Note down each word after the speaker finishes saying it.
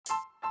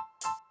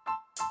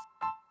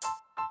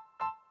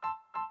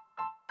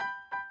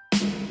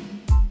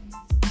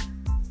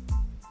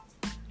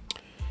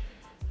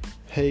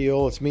Hey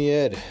yo, it's me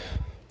Ed.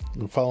 You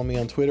can follow me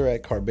on Twitter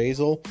at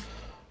Carbazel.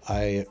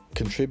 I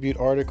contribute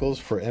articles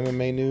for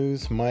MMA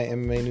News,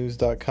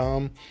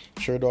 mymmanews.com,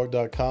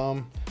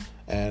 Sherdog.com,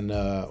 and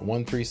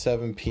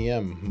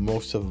 137PM.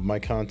 Most of my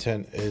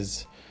content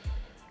is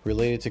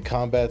related to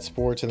combat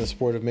sports and the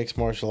sport of mixed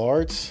martial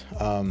arts.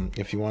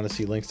 If you want to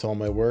see links to all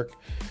my work,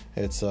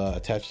 it's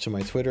attached to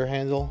my Twitter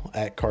handle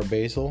at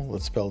Carbazel.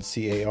 It's spelled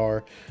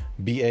Carbazel.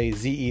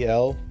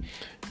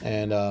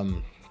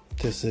 And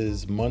this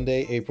is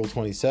Monday, April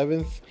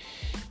 27th.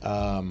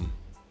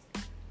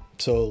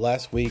 So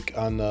last week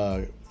on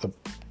I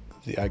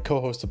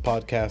co-host a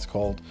podcast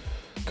called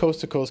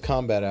Coast to Coast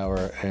Combat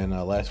Hour, and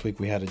last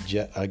week we had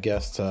a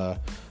guest,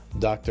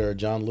 Dr.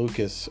 John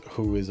Lucas,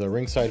 who is a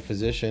ringside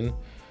physician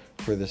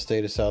for the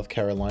state of South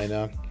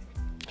Carolina.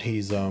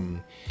 He's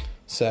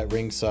sat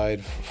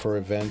ringside for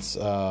events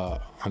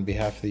on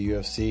behalf of the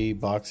UFC,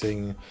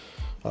 boxing,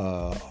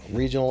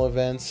 regional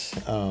events.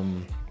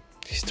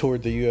 He's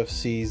toured the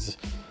UFC's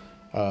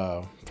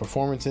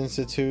Performance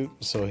Institute,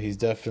 so he's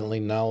definitely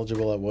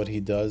knowledgeable at what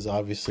he does.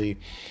 Obviously,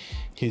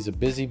 he's a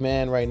busy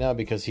man right now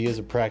because he is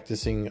a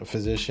practicing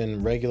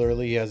physician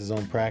regularly. He has his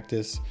own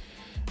practice,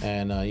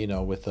 and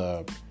with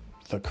the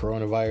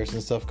coronavirus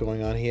and stuff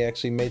going on, he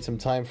actually made some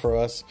time for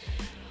us.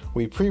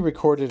 We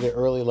pre-recorded it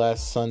early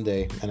last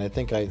Sunday, and I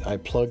think I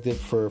plugged it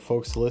for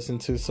folks to listen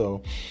to,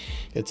 so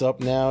it's up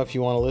now if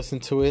you want to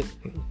listen to it.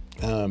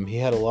 He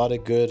had a lot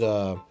of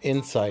good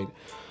insight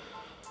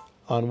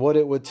on what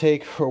it would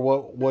take, or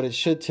what it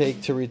should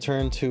take to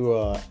return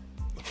to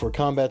for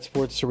combat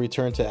sports to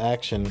return to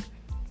action.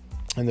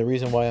 And the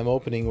reason why I'm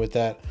opening with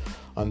that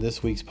on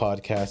this week's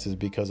podcast is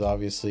because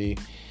obviously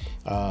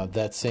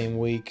that same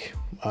week,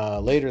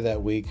 later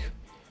that week,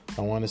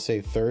 I want to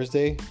say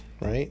Thursday,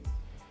 right?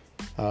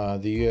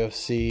 The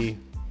UFC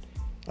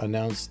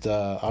announced,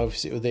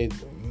 obviously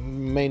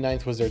May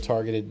 9th was their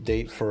targeted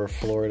date for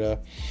Florida,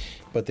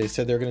 but they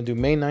said they're going to do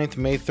May 9th,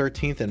 May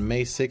 13th, and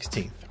May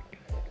 16th.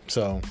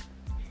 So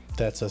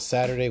that's a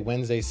Saturday,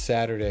 Wednesday,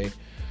 Saturday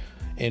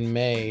in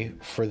May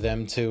for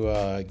them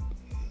to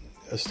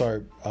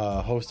start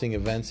hosting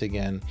events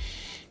again.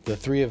 The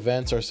 3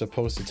 events are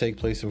supposed to take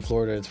place in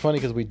Florida. It's funny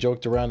because we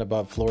joked around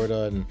about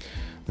Florida and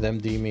them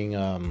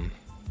deeming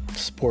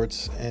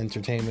sports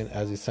entertainment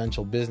as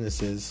essential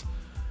businesses.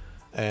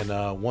 And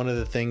one of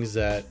the things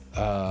that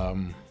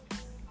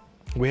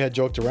we had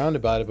joked around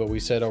about it, but we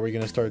said, are we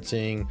going to start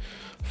seeing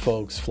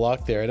folks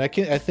flock there? And I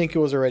think it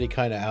was already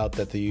kind of out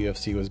that the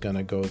UFC was going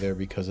to go there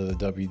because of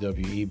the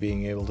WWE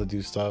being able to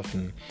do stuff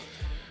and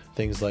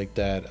things like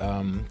that.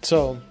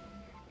 So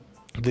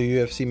the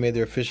UFC made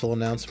their official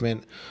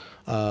announcement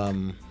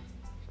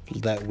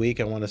that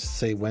week, I want to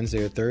say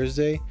Wednesday or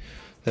Thursday,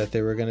 that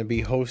they were going to be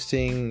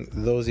hosting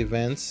those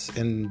events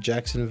in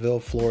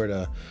Jacksonville,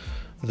 Florida,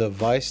 the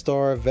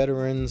VyStar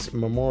Veterans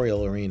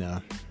Memorial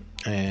Arena.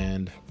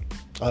 And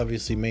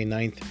obviously May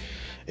 9th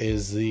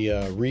is the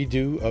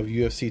redo of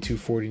UFC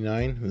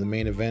 249. The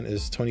main event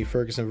is Tony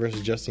Ferguson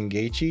versus Justin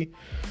Gaethje.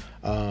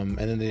 And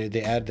then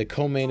they add the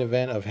co-main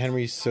event of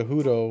Henry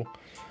Cejudo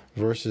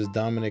versus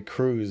Dominick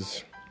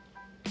Cruz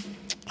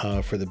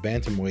for the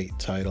bantamweight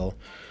title.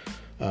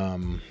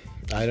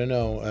 I don't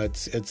know.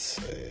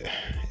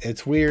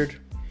 It's weird.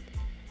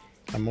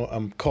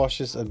 I'm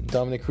cautious.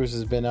 Dominick Cruz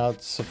has been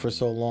out for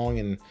so long,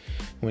 and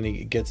when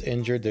he gets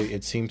injured,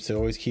 it seems to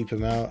always keep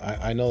him out.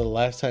 I know the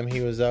last time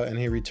he was out and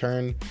he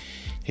returned,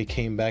 he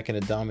came back in a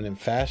dominant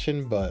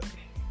fashion. But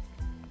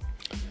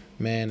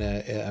man,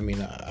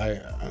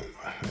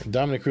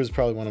 Dominick Cruz is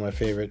probably one of my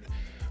favorite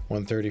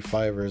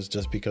 135ers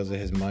just because of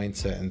his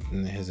mindset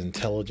and his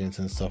intelligence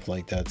and stuff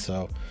like that.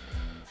 So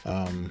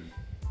I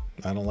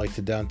don't like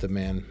to doubt the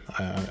man,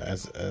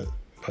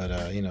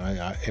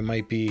 it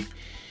might be.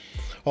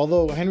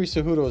 Although Henry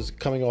Cejudo is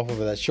coming off of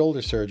that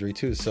shoulder surgery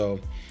too, so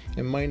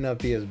it might not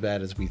be as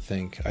bad as we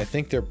think. I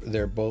think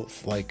they're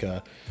both like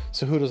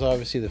Cejudo's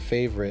obviously the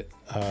favorite.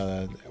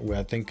 I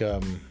think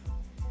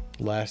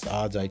last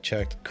odds I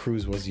checked,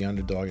 Cruz was the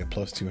underdog at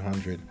plus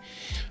 200.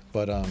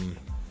 But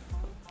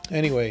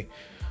anyway,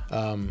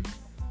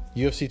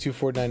 UFC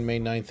 249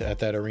 May 9th at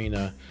that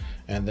arena,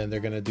 and then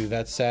they're gonna do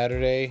that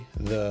Saturday.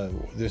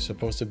 There's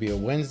supposed to be a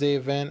Wednesday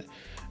event,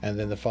 and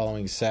then the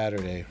following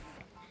Saturday.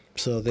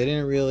 So they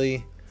didn't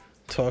really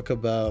talk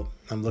about,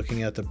 I'm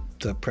looking at the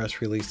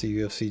press release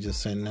the UFC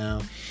just sent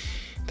now.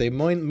 They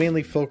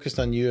mainly focused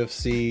on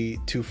UFC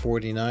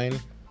 249,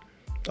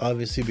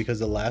 obviously because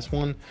the last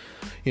one,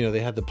 they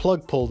had the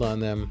plug pulled on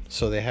them,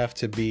 so they have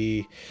to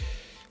be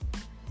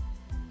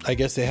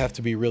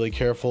really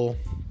careful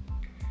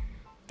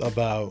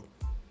about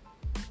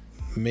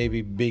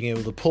maybe being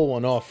able to pull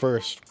one off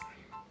first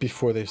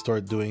before they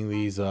start doing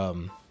these,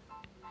 going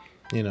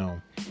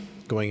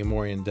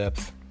more in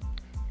depth.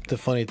 The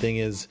funny thing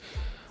is,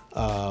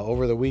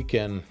 over the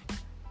weekend,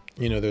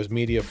 there's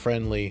media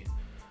friendly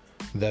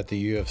that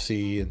the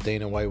UFC and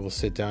Dana White will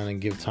sit down and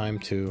give time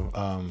to.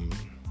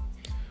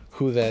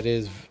 Who that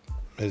is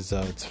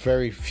it's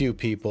very few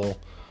people.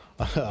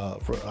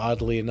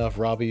 Oddly enough,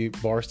 Robbie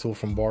Barstool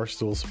from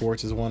Barstool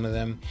Sports is one of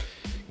them.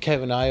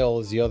 Kevin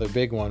Iole is the other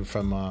big one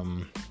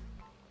from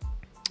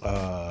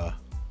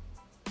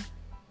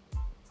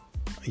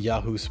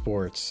Yahoo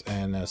Sports,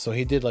 and so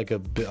he did like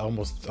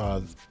almost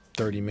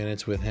 30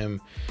 minutes with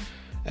him,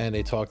 and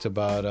they talked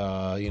about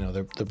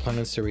the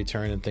plans to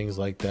return and things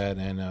like that.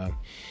 And I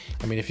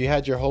mean, if you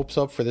had your hopes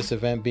up for this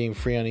event being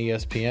free on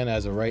ESPN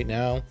as of right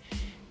now,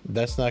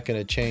 that's not going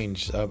to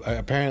change.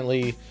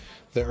 Apparently,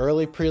 the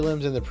early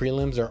prelims and the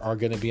prelims are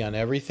going to be on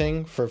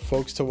everything for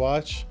folks to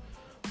watch,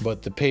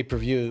 but the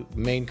pay-per-view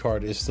main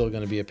card is still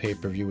going to be a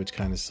pay-per-view, which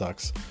kind of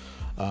sucks.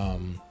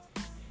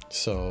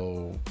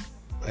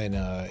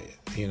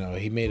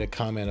 He made a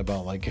comment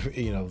about, like,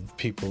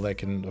 people that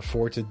can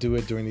afford to do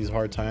it during these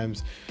hard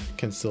times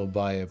can still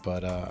buy it.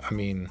 But I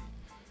mean,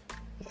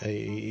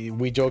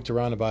 we joked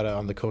around about it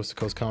on the Coast to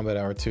Coast Combat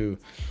Hour too,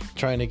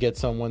 trying to get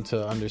someone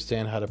to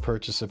understand how to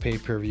purchase a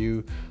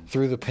pay-per-view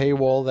through the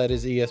paywall that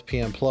is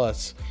ESPN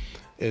Plus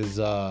is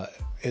a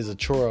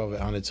chore of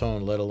it on its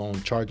own, let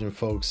alone charging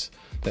folks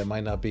that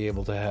might not be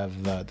able to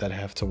have that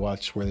have to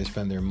watch where they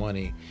spend their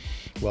money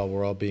while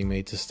we're all being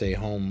made to stay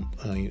home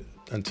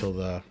until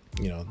the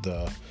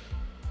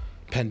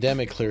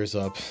pandemic clears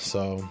up.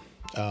 So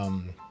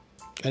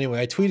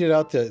anyway, I tweeted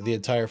out the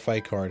entire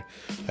fight card.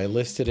 I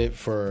listed it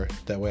for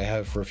that way I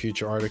have it for a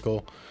future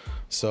article.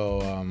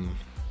 So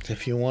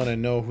if you want to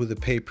know who the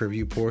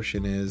pay-per-view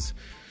portion is,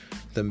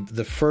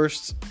 the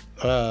first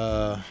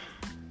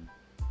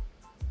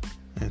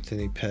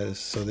Anthony Pettis.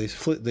 So they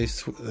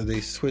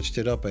switched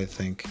it up, I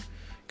think,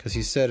 because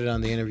he said it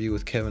on the interview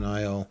with Kevin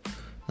Iole.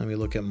 Let me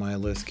look at my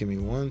list. Give me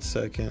 1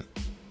 second.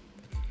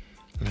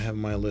 I have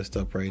my list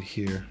up right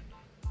here.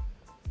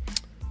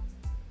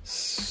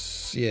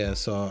 Yeah,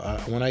 so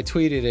when I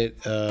tweeted it,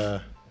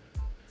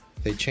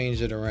 they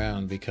changed it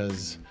around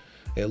because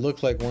it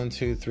looked like 1,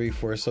 2, 3,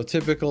 4. So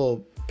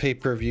typical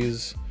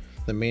pay-per-views,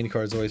 the main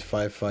card is always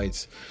 5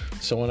 fights.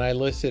 So when I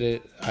listed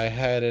it, I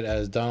had it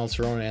as Donald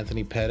Cerrone and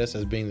Anthony Pettis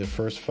as being the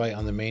first fight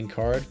on the main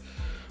card.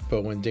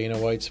 But when Dana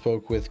White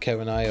spoke with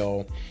Kevin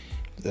Iole,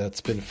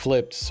 that's been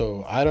flipped.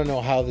 So I don't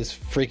know how this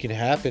freaking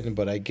happened,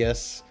 but I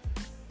guess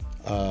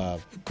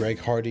Greg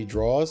Hardy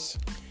draws.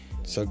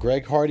 So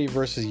Greg Hardy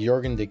versus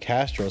Yorgan De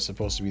Castro is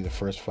supposed to be the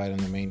first fight on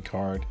the main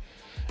card.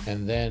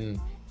 And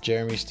then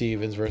Jeremy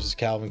Stevens versus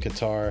Calvin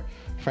Kattar,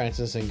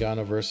 Francis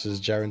Ngannou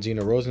versus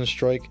Jairzinho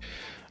Rozenstruik,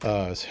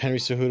 Henry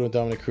Cejudo,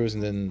 Dominic Cruz,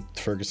 and then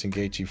Ferguson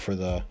Gaethje for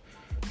the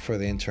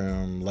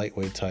interim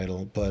lightweight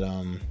title. But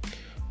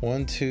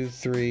 1, 2,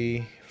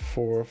 3,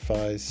 4,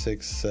 5,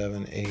 6,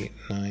 7, 8,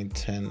 9,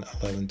 10,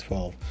 11,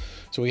 12.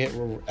 So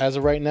as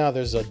of right now,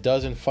 there's a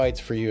dozen fights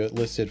for you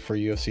listed for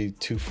UFC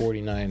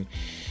 249.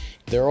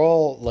 They're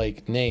all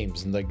like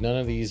names, and like none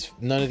of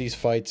these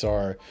fights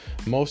are.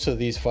 Most of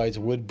these fights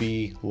would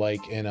be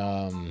like in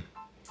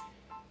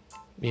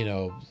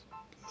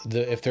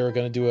if they were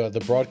going to do the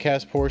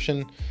broadcast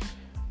portion,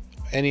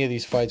 any of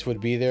these fights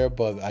would be there.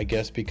 But I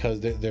guess because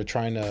they're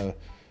trying to,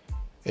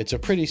 it's a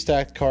pretty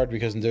stacked card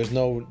because there's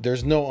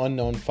no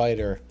unknown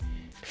fighter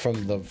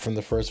from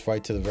the first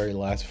fight to the very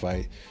last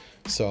fight.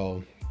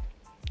 So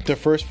the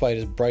first fight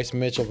is Bryce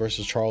Mitchell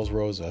versus Charles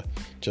Rosa,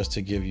 just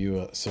to give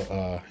you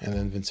and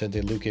then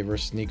Vicente Luque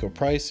versus Nico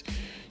Price,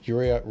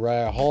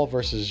 Uriah Hall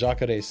versus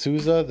Jacare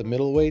Souza, the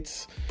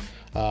middleweights,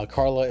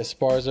 Carla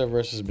Esparza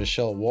versus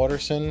Michelle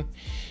Waterson.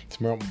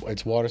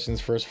 It's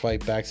Waterson's first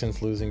fight back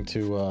since losing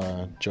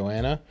to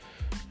Joanna,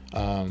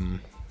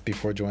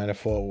 before Joanna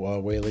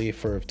fought Weili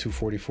for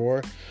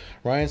 244.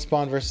 Ryan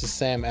Spahn versus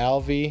Sam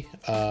Alvey,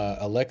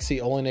 Alexei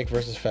Olenek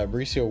versus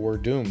Fabricio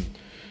Werdum,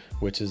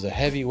 which is a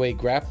heavyweight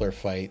grappler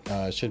fight.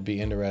 Should be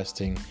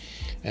interesting.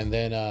 And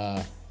then,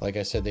 like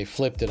I said, they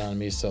flipped it on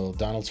me. So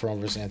Donald Cerrone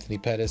versus Anthony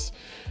Pettis.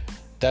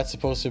 That's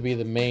supposed to be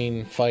the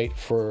main fight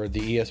for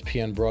the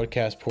ESPN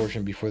broadcast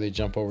portion before they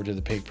jump over to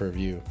the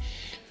pay-per-view.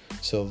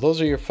 So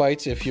those are your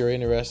fights if you're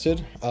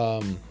interested.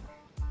 I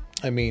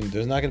mean,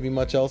 there's not going to be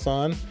much else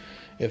on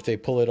if they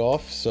pull it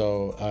off.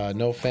 So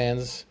no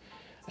fans.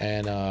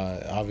 And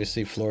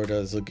obviously Florida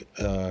is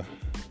a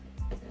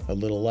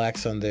little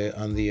lax on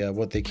the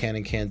what they can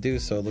and can't do.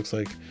 So it looks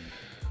like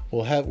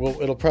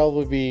it'll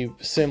probably be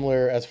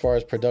similar as far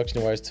as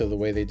production wise to the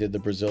way they did the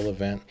Brazil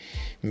event,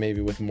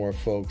 maybe with more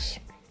folks.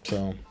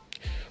 So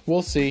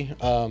we'll see.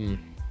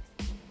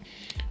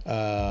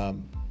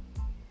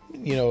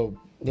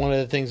 One of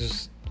the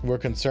things we're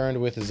concerned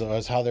with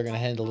is how they're going to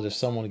handle it if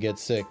someone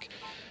gets sick.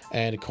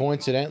 And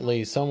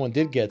coincidentally, someone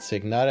did get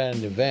sick, not at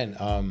an event.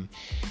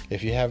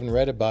 If you haven't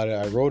read about it,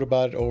 I wrote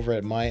about it over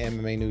at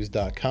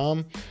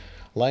mymmanews.com.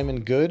 Lyman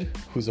Good,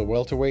 who's a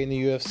welterweight in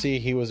the UFC,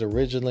 he was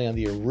originally on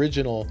the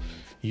original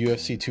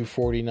UFC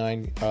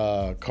 249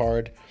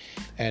 card,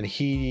 and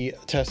he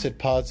tested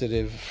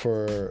positive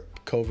for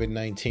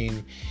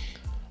COVID-19.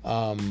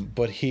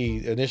 But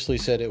he initially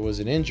said it was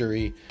an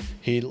injury.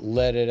 He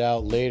let it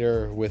out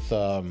later with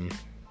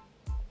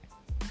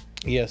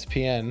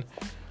ESPN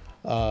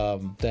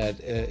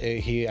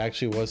that he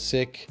actually was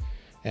sick,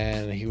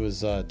 and he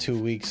was 2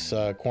 weeks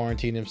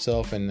quarantined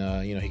himself,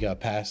 and he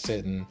got past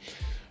it and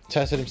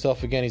tested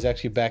himself again. He's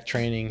actually back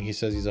training. He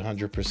says he's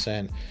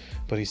 100%,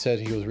 but he said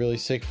he was really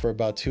sick for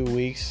about 2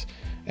 weeks,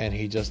 and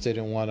he just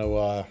didn't want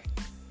to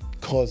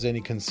cause any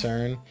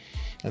concern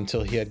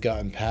until he had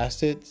gotten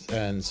past it.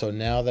 And so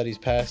now that he's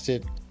past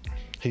it,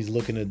 he's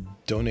looking to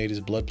donate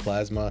his blood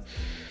plasma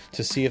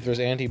to see if there's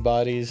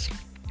antibodies,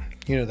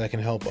 that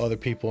can help other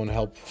people and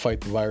help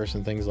fight the virus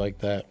and things like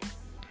that.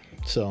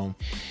 So,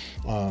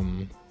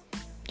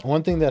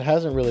 one thing that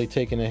hasn't really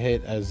taken a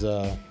hit as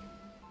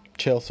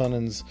Chael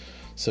Sonnen's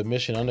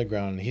submission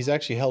underground. He's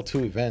actually held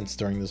 2 events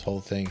during this whole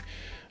thing,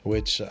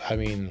 which, I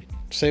mean,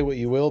 say what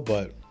you will,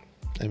 but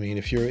I mean,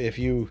 if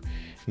you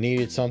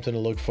needed something to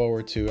look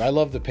forward to, I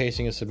love the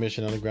pacing of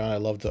submission underground. I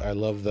love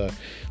the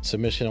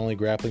submission only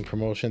grappling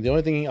promotion. The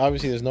only thing,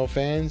 obviously, there's no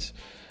fans,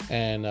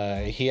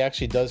 and he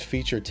actually does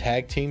feature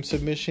tag team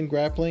submission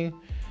grappling,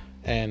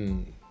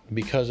 and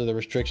because of the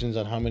restrictions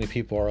on how many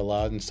people are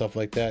allowed and stuff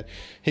like that,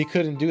 he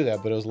couldn't do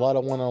that. But it was a lot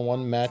of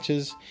one-on-one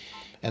matches,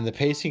 and the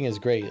pacing is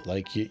great.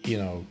 Like,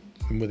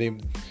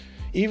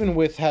 even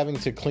with having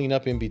to clean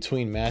up in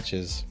between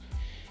matches,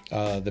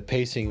 the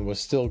pacing was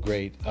still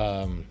great,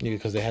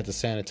 because they had to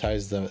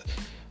sanitize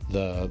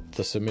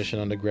the submission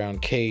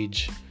underground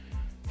cage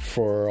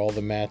for all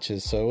the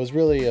matches. So it was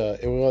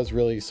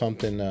really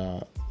something.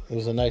 It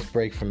was a nice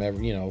break from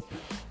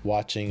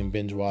watching and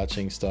binge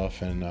watching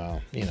stuff, and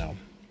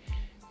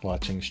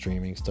watching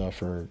streaming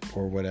stuff or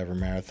whatever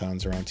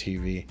marathons are on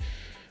TV.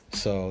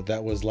 So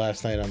that was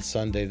last night on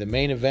Sunday. The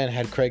main event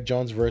had Craig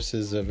Jones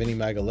versus Vinny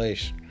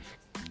Magalhaes.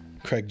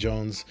 Craig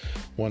Jones,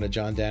 one of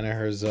John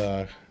Danaher's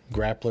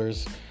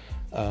grapplers,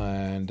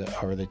 and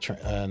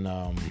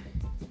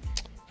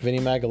Vinny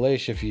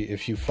Magalhaes,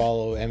 if you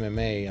follow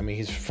MMA, I mean,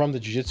 he's from the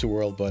jiu-jitsu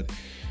world, but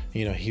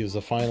he was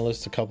a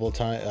finalist a couple of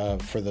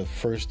times for the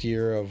first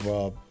year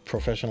of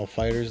Professional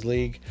Fighters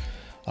League.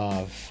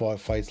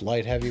 Fights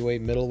light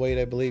heavyweight, middleweight,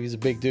 I believe. He's a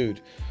big dude.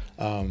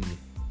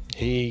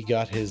 He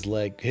got his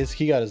leg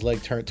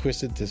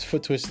twisted, his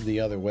foot twisted the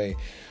other way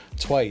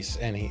twice,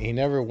 and he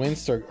never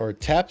winced or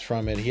tapped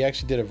from it. He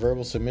actually did a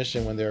verbal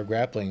submission when they were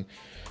grappling.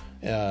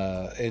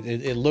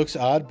 It looks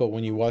odd, but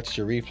when you watch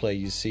the replay,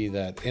 you see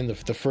that in the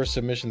first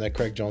submission that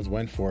Craig Jones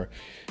went for,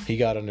 he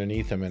got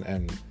underneath him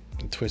and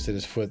twisted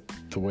his foot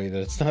the way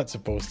that it's not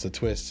supposed to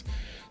twist.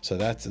 So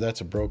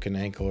that's a broken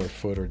ankle or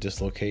foot or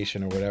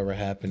dislocation or whatever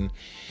happened.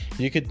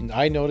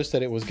 I noticed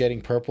that it was getting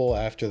purple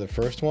after the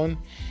first one.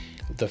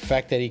 The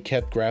fact that he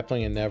kept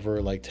grappling and never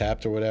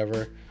tapped or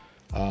whatever.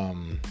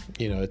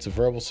 It's a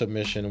verbal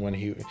submission.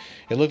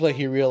 It looked like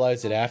he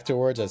realized it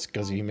afterwards. That's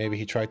because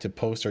he tried to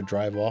post or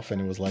drive off, and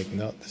it was like,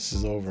 no, this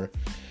is over.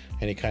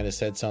 And he kind of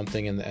said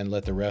something and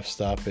let the ref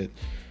stop it.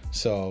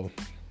 So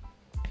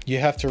you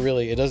have to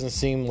it doesn't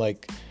seem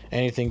like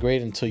anything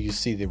great until you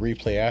see the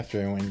replay after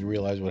and when you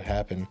realize what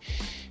happened.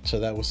 So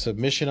that was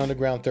Submission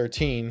Underground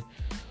 13.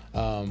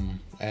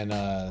 And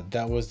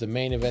that was the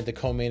main event. The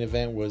co-main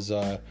event was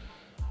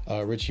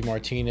Richie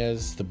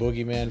Martinez, the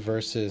Boogeyman,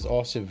 versus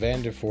Austin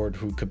Vanderford,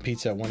 who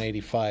competes at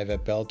 185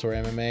 at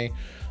Bellator MMA.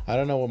 I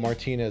don't know what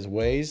Martinez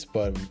weighs,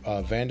 but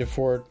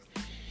Vanderford,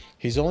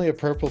 he's only a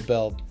purple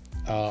belt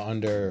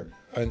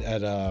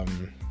at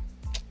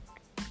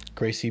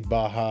Gracie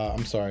Barra.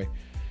 I'm sorry.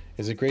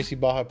 Is it Gracie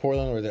Barra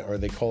Portland, or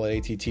they call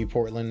it ATT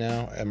Portland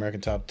now,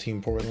 American Top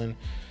Team Portland?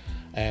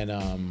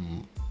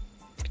 And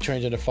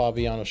trains under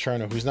Fabiano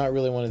Scherner, who's not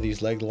really one of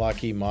these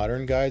leg-locky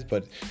modern guys,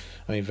 but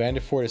I mean,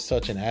 Vanderford is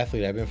such an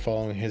athlete. I've been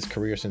following his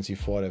career since he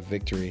fought at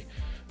Victory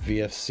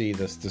VFC,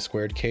 the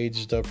squared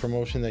cage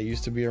promotion that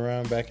used to be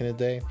around back in the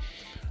day.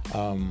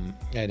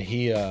 And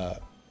he's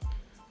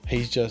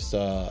just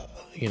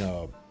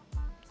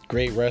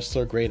great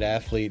wrestler, great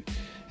athlete.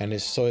 And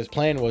his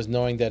plan was,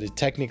 knowing that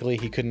technically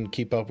he couldn't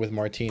keep up with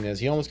Martinez.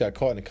 He almost got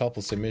caught in a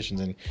couple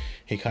submissions, and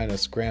he kind of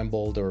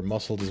scrambled or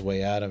muscled his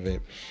way out of it.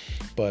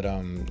 But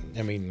I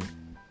mean,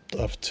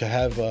 to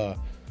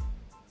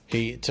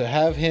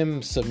have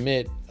him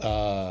submit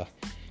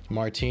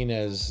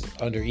Martinez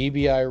under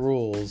EBI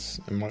rules,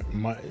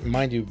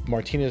 mind you,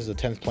 Martinez is the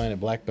 10th planet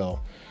black belt,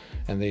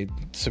 and the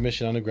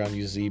Submission Underground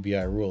uses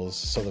EBI rules.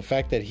 So the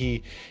fact that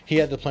he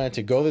had the plan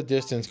to go the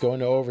distance, go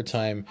into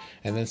overtime,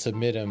 and then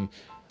submit him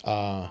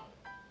during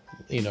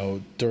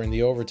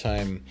the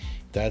overtime,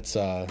 that's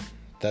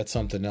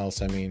something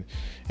else. I mean,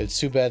 it's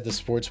too bad the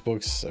sports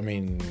books, I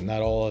mean,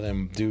 not all of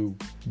them do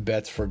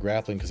bets for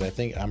grappling, because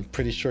I'm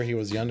pretty sure he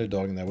was the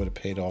underdog, and that would have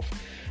paid off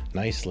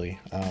nicely.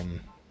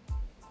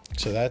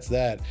 So that's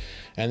that.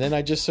 And then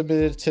I just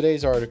submitted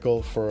today's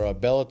article for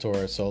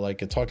Bellator. So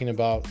talking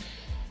about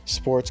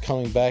sports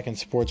coming back and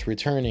sports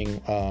returning.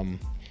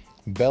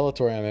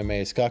 Bellator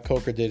MMA. Scott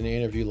Coker did an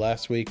interview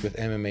last week with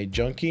MMA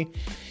Junkie,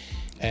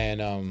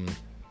 and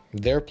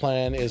their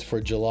plan is for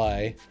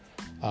July.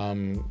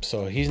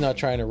 So he's not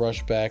trying to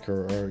rush back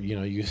or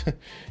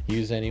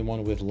use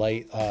anyone with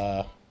light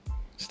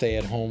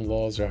stay-at-home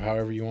laws, or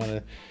however you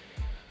want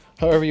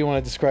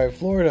to describe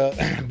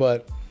Florida.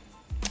 But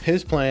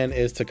his plan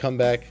is to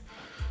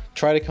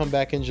try to come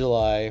back in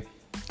July,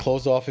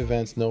 close off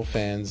events, no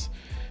fans,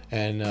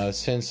 And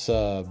since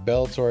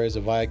Bellator is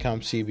a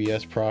Viacom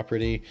CBS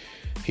property,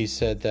 he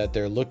said that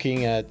they're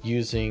looking at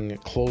using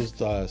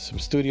some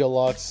studio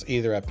lots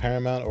either at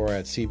Paramount or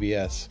at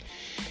CBS.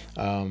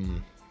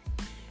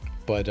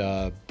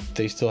 But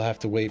they still have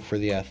to wait for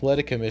the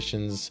athletic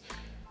commissions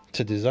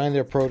to design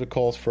their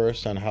protocols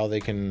first on how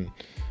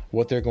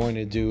what they're going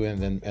to do,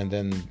 and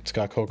then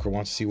Scott Coker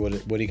wants to see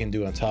what he can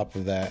do on top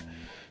of that,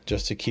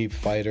 just to keep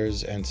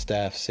fighters and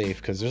staff safe,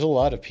 because there's a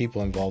lot of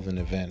people involved in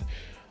the event.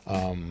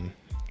 When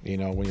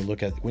you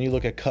look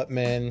at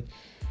cutmen,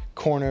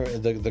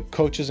 the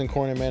coaches and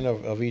cornermen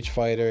of each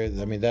fighter,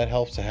 I mean, that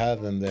helps to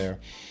have them there.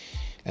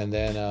 And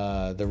then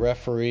the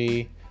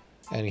referee,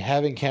 and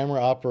having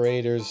camera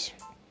operators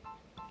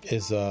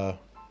is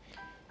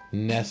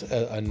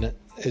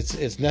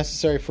it's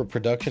necessary for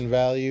production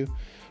value,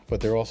 but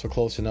they're also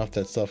close enough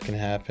that stuff can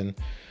happen.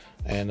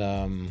 And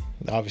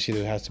obviously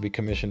there has to be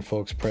commissioned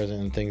folks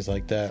present and things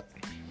like that.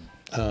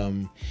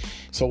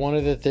 So one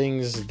of the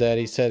things that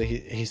he said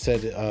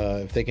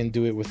if they can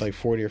do it with like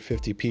 40 or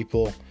 50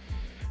 people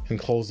in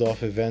closed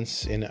off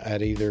events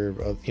at either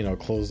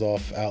closed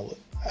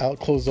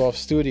off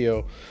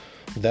studio,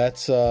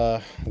 that's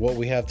what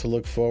we have to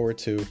look forward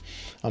to.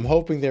 I'm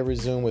hoping they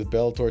resume with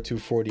Bellator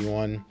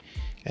 241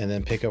 and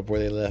then pick up where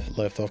they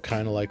left off,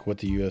 kind of like what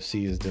the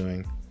UFC is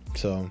doing.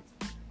 So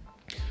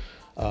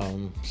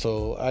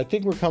I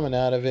think we're coming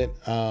out of it.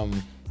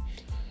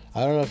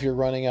 I don't know if you're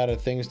running out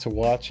of things to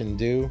watch and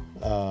do.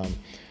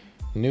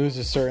 News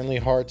is certainly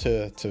hard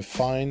to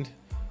find,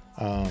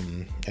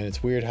 and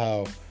it's weird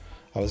how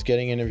I was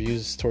getting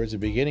interviews towards the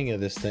beginning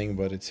of this thing,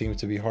 but it seems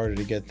to be harder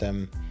to get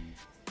them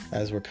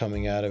as we're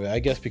coming out of it. I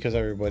guess because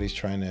everybody's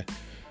trying to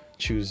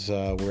choose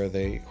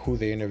who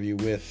they interview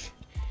with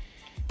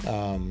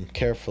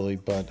carefully.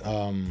 But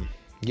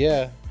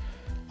yeah,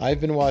 I've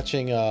been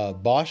watching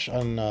Bosch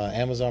on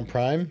Amazon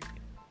Prime,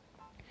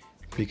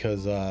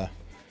 because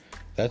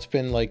that's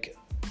been like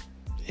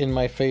in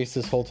my face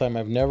this whole time.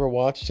 I've never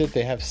watched it.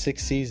 They have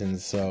 6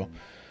 seasons,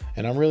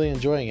 and I'm really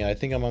enjoying it. I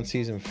think I'm on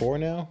season 4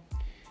 now.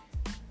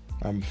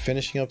 I'm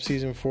finishing up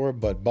season 4,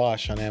 but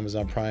Bosch on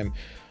Amazon Prime.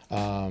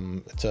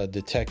 It's a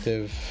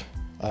detective,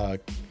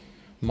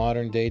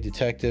 modern day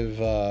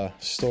detective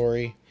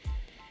story.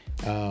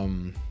 I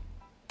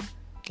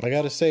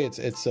gotta say,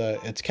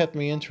 it's kept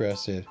me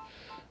interested.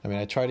 I mean,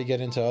 I try to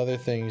get into other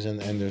things, and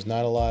there's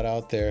not a lot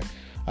out there.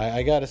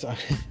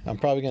 I'm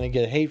probably gonna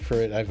get hate for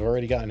it. I've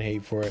already gotten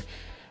hate for it.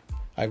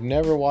 I've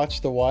never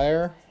watched The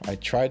Wire. I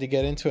tried to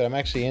get into it. I'm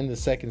actually in the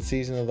 2nd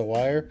season of The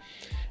Wire,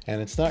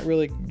 and it's not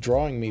really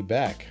drawing me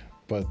back.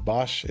 But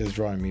Bosch is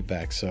drawing me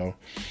back, so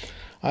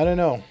I don't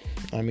know.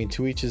 I mean,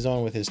 to each his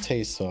own with his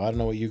taste, so I don't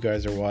know what you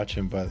guys are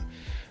watching, but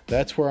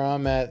that's where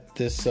I'm at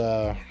this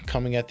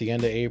coming at the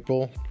end of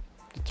April.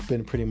 It's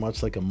been pretty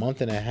much like a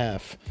month and a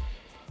half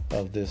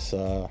of this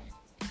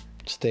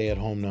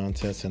stay-at-home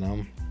nonsense, and I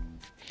don't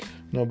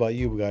know about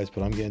you guys,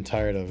 but I'm getting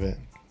tired of it.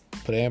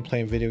 But I am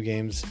playing video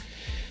games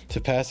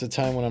to pass the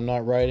time when I'm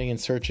not writing and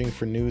searching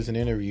for news and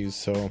interviews,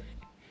 so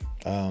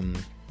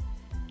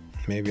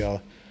maybe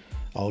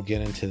I'll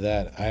get into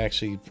that. I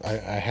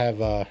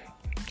have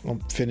I'm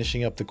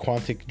finishing up the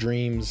Quantic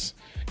Dreams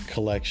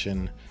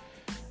collection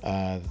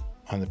on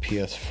the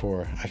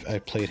PS4. I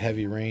played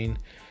Heavy Rain,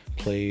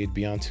 played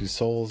Beyond Two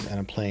Souls, and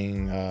I'm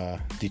playing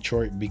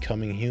Detroit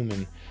Becoming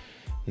Human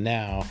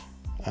now.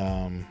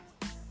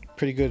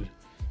 Pretty good,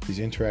 these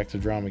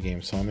interactive drama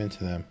games, so I'm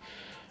into them.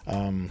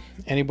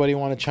 Anybody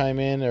want to chime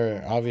in?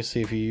 Or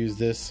obviously if you use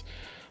this,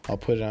 I'll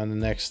put it on the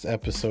next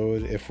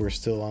episode if we're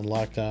still on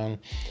lockdown.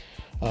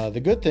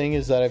 The good thing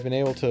is that I've been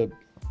able to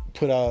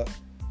put out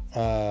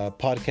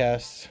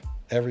podcasts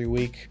every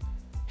week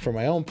for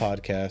my own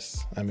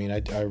podcasts. I mean,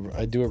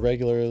 I do it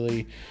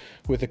regularly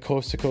with the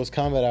Coast to Coast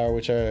Combat Hour,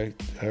 which I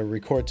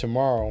record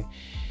tomorrow.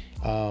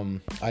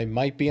 I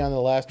might be on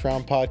the Last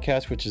Round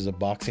podcast, which is a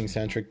boxing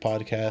centric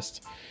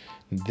podcast,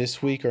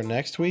 this week or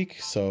next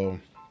week. So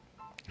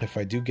if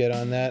I do get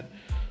on that,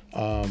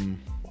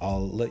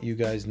 I'll let you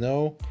guys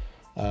know.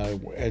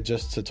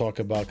 Just to talk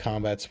about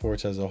combat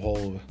sports as a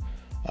whole.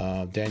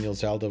 Daniel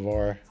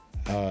Zaldivar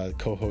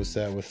co-hosts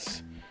that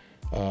with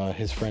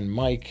his friend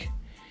Mike,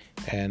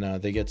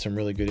 and they get some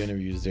really good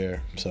interviews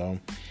there. So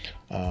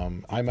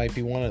I might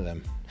be one of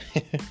them.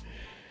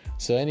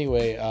 So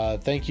anyway,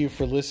 thank you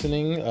for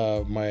listening.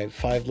 My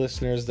 5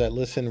 listeners that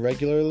listen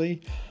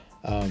regularly.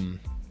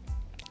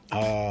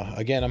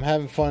 Again, I'm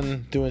having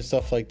fun doing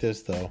stuff like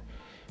this though,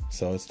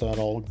 so it's not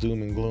all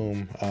doom and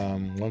gloom.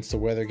 Once the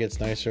weather gets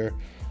nicer,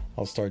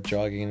 I'll start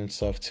jogging and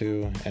stuff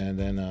too, and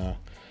then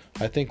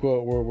I think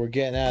we're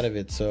getting out of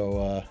it.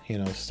 So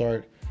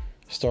start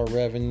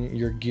revving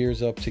your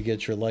gears up to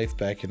get your life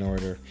back in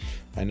order.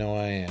 I know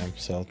I am.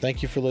 So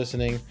thank you for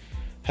listening.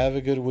 Have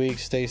a good week.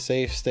 Stay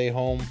safe. Stay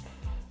home.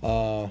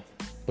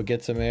 But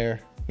get some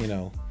air.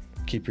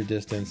 Keep your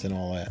distance and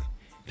all that.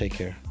 Take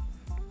care.